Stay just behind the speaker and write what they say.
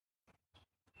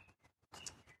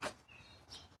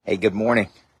Hey, good morning.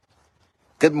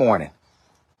 Good morning.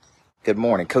 Good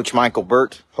morning. Coach Michael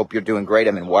Burt. Hope you're doing great.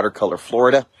 I'm in Watercolor,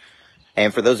 Florida.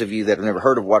 And for those of you that have never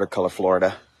heard of Watercolor,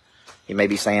 Florida, you may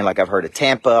be saying, like, I've heard of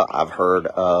Tampa, I've heard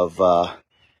of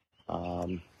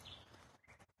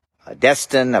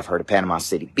Destin, I've heard of Panama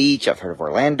City Beach, I've heard of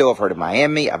Orlando, I've heard of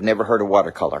Miami. I've never heard of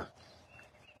Watercolor.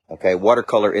 Okay,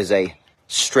 Watercolor is a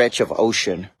stretch of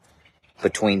ocean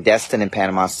between Destin and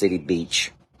Panama City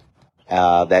Beach.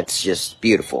 That's just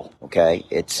beautiful, okay?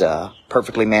 It's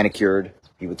perfectly manicured.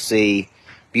 You would see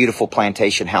beautiful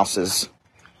plantation houses,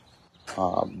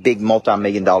 big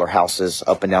multi-million-dollar houses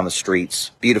up and down the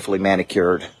streets, beautifully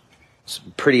manicured.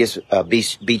 Some prettiest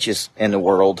beaches in the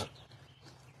world,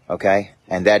 okay?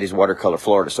 And that is Watercolor,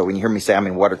 Florida. So when you hear me say I'm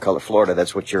in Watercolor, Florida,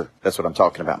 that's what I'm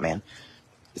talking about, man.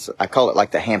 I call it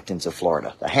like the Hamptons of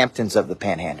Florida, the Hamptons of the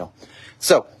Panhandle.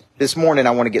 So this morning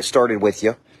I want to get started with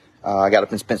you. I got up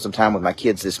and spent some time with my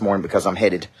kids this morning because I'm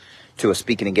headed to a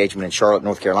speaking engagement in Charlotte,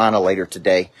 North Carolina later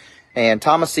today. And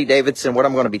Thomas C. Davidson, what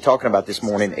I'm going to be talking about this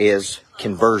morning is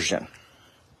conversion.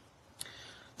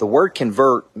 The word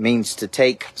convert means to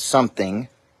take something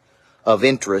of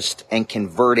interest and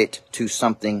convert it to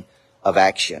something of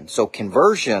action. So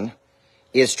conversion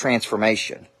is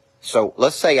transformation. So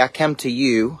let's say I come to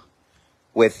you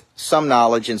with some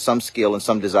knowledge and some skill and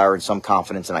some desire and some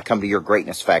confidence, and I come to your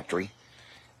greatness factory.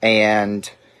 And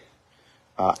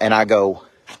I go,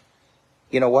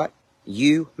 you know what?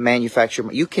 You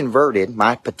converted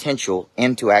my potential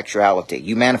into actuality.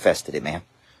 You manifested it, man.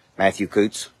 Matthew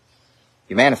Coots.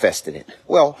 You manifested it.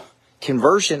 Well,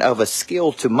 conversion of a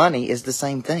skill to money is the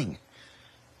same thing.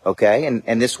 Okay?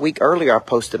 And this week earlier I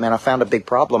posted, man, I found a big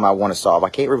problem I want to solve. I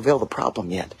can't reveal the problem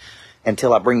yet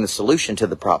until I bring the solution to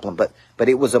the problem. But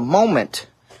it was a moment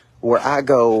where I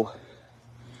go,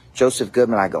 Joseph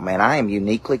Goodman, I go, man, I am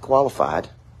uniquely qualified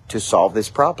to solve this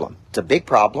problem. It's a big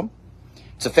problem.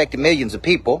 It's affected millions of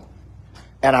people.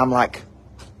 And I'm like,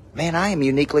 man, I am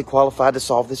uniquely qualified to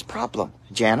solve this problem,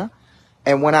 Jana.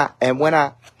 And when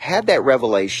I had that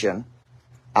revelation,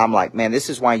 I'm like, man, this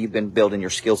is why you've been building your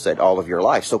skill set all of your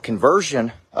life. So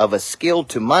conversion of a skill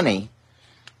to money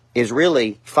is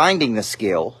really finding the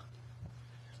skill,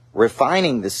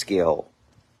 refining the skill,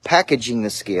 packaging the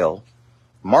skill,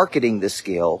 marketing the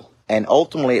skill, and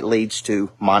ultimately it leads to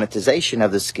monetization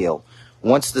of the skill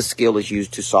once the skill is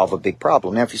used to solve a big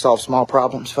problem. Now, if you solve small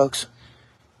problems, folks,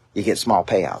 you get small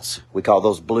payouts. We call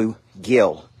those blue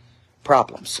gill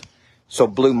problems. So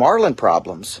blue marlin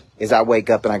problems is I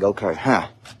wake up and I go, okay,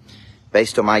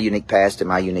 based on my unique past and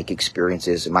my unique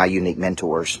experiences and my unique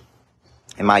mentors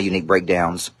and my unique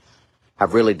breakdowns,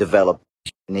 I've really developed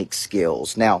unique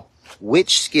skills. Now,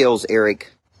 which skills,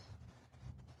 Eric,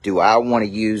 do I want to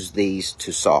use these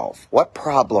to solve? What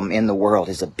problem in the world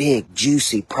is a big,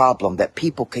 juicy problem that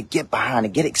people could get behind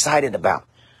and get excited about?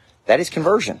 That is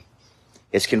conversion.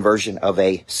 It's conversion of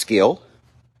a skill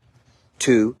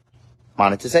to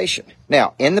monetization.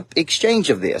 Now, in the exchange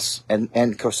of this,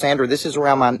 and Cassandra, this is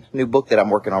around my new book that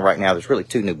I'm working on right now. There's really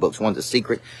two new books. One's a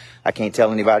secret. I can't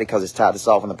tell anybody because it's tied to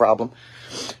solving the problem.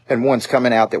 And one's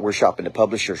coming out that we're shopping to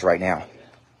publishers right now.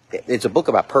 It's a book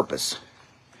about purpose.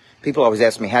 People always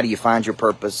ask me, how do you find your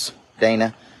purpose,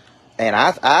 Dana? And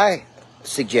I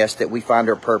suggest that we find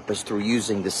our purpose through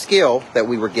using the skill that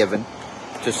we were given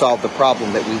to solve the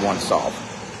problem that we want to solve.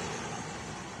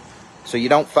 So you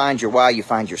don't find your why, you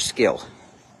find your skill.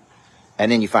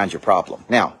 And then you find your problem.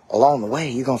 Now, along the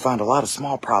way, you're going to find a lot of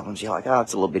small problems. You're like, oh,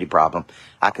 it's a little bitty problem.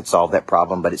 I could solve that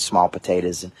problem, but it's small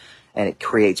potatoes. And it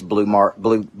creates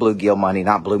blue gill money,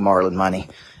 not blue marlin money.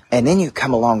 And then you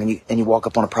come along and you walk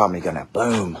up on a problem and you go, now,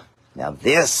 boom. Now,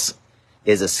 this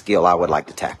is a skill I would like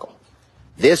to tackle.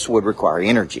 This would require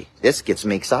energy. This gets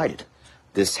me excited.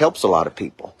 This helps a lot of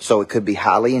people. So it could be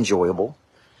highly enjoyable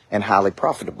and highly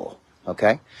profitable.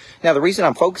 Okay? Now, the reason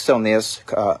I'm focused on this,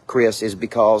 Chris, is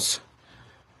because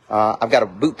I've got a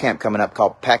boot camp coming up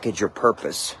called Package Your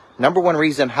Purpose. Number one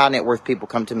reason high net worth people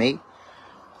come to me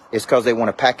is because they want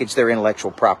to package their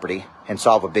intellectual property and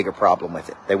solve a bigger problem with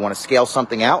it. They want to scale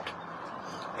something out.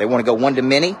 They want to go one to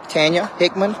many, Tanya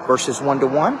Hickman, versus one to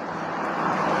one.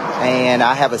 And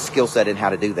I have a skill set in how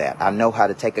to do that. I know how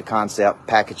to take a concept,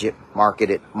 package it,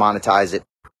 market it, monetize it,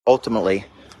 ultimately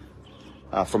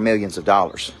for millions of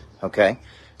dollars. Okay?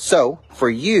 So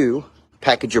for you,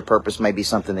 Package Your Purpose may be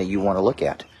something that you want to look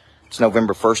at. It's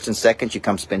November 1st and 2nd. You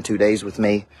come spend 2 days with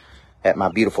me at my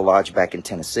beautiful lodge back in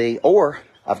Tennessee. Or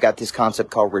I've got this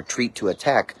concept called Retreat to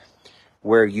Attack,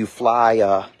 where you fly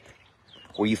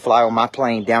on my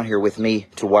plane down here with me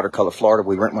to Watercolor, Florida.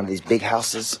 We rent one of these big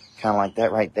houses, kind of like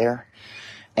that right there.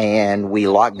 And we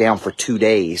lock down for 2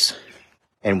 days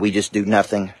and we just do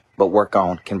nothing but work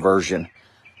on conversion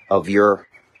of your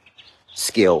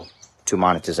skill to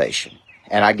monetization.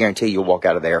 And I guarantee you'll walk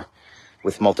out of there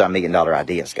with multi-million-dollar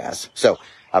ideas, guys. So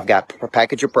I've got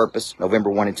Package Your Purpose, November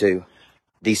 1 and 2,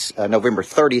 November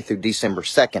 30th through December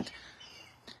 2nd.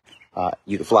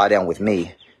 You can fly down with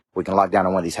me. We can lock down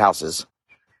in one of these houses.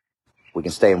 We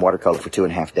can stay in watercolor for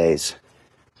 2.5 days.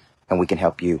 And we can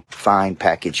help you find,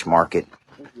 package, market,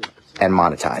 and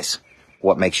monetize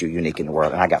what makes you unique in the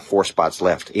world. And I got 4 spots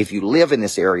left. If you live in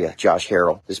this area, Josh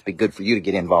Harrell, this would be good for you to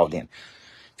get involved in.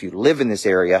 If you live in this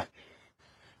area,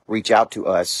 reach out to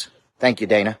us. Thank you,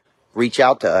 Dana. Reach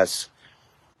out to us,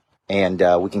 and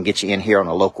we can get you in here on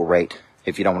a local rate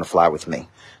if you don't want to fly with me.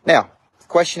 Now, the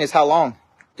question is, how long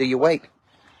do you wait?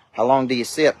 How long do you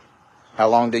sit? How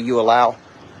long do you allow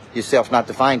yourself not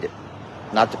to find it,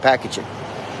 not to package it,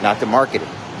 not to market it,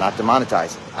 not to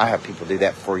monetize it? I have people do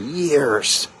that for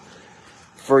years.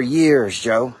 For years,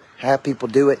 Joe. I have people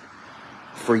do it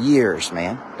for years,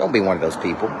 man. Don't be one of those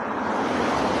people.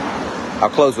 I'll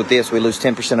close with this. We lose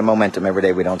 10% of momentum every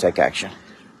day we don't take action.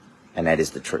 And that is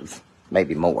the truth.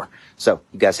 Maybe more. So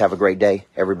you guys have a great day.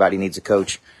 Everybody needs a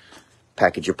coach.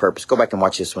 Package Your Purpose. Go back and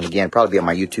watch this one again. Probably be on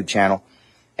my YouTube channel.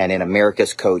 And then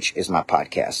America's Coach is my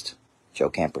podcast.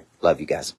 Joe Camper. Love you guys.